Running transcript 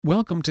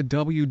Welcome to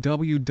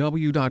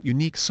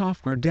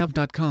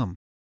www.uniquesoftwaredev.com.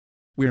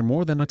 We're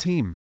more than a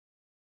team.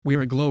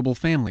 We're a global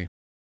family.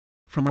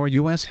 From our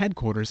U.S.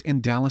 headquarters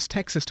in Dallas,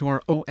 Texas to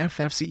our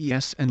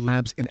OFFCES and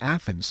labs in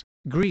Athens,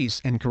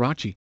 Greece and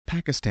Karachi,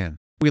 Pakistan,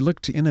 we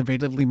look to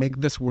innovatively make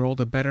this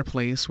world a better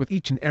place with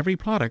each and every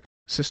product,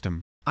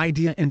 system,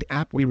 idea and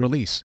app we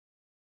release.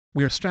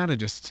 We're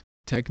strategists,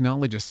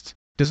 technologists,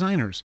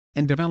 designers,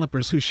 and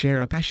developers who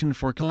share a passion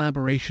for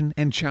collaboration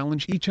and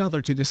challenge each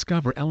other to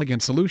discover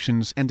elegant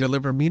solutions and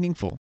deliver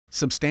meaningful,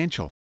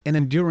 substantial, and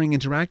enduring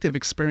interactive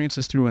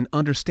experiences through an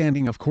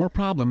understanding of core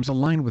problems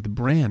aligned with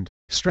brand,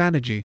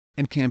 strategy,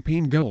 and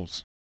campaign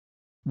goals.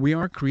 We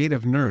are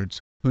creative nerds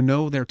who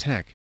know their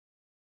tech.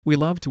 We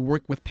love to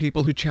work with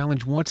people who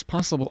challenge what's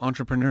possible: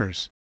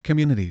 entrepreneurs,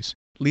 communities,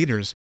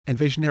 leaders, and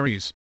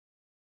visionaries.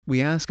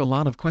 We ask a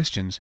lot of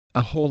questions,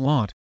 a whole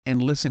lot, and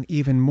listen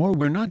even more.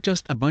 We're not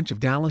just a bunch of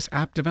Dallas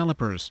app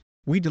developers.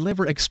 We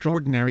deliver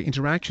extraordinary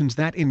interactions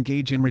that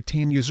engage and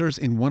retain users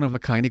in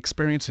one-of-a-kind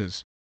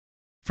experiences.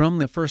 From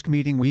the first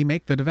meeting, we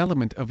make the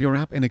development of your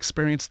app an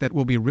experience that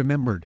will be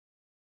remembered.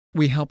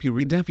 We help you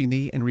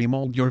redefine and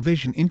remold your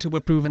vision into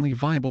a provenly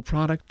viable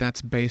product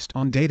that's based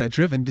on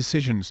data-driven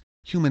decisions,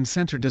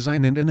 human-centered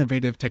design, and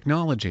innovative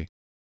technology.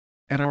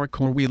 At our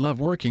core, we love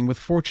working with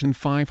Fortune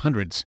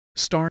 500s,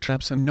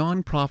 startups and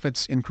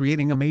non-profits in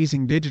creating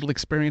amazing digital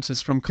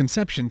experiences from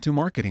conception to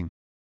marketing.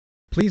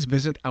 Please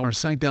visit our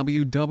site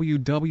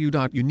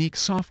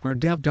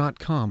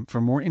www.uniquesoftwaredev.com for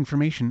more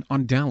information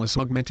on Dallas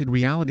Augmented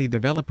Reality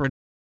Developer.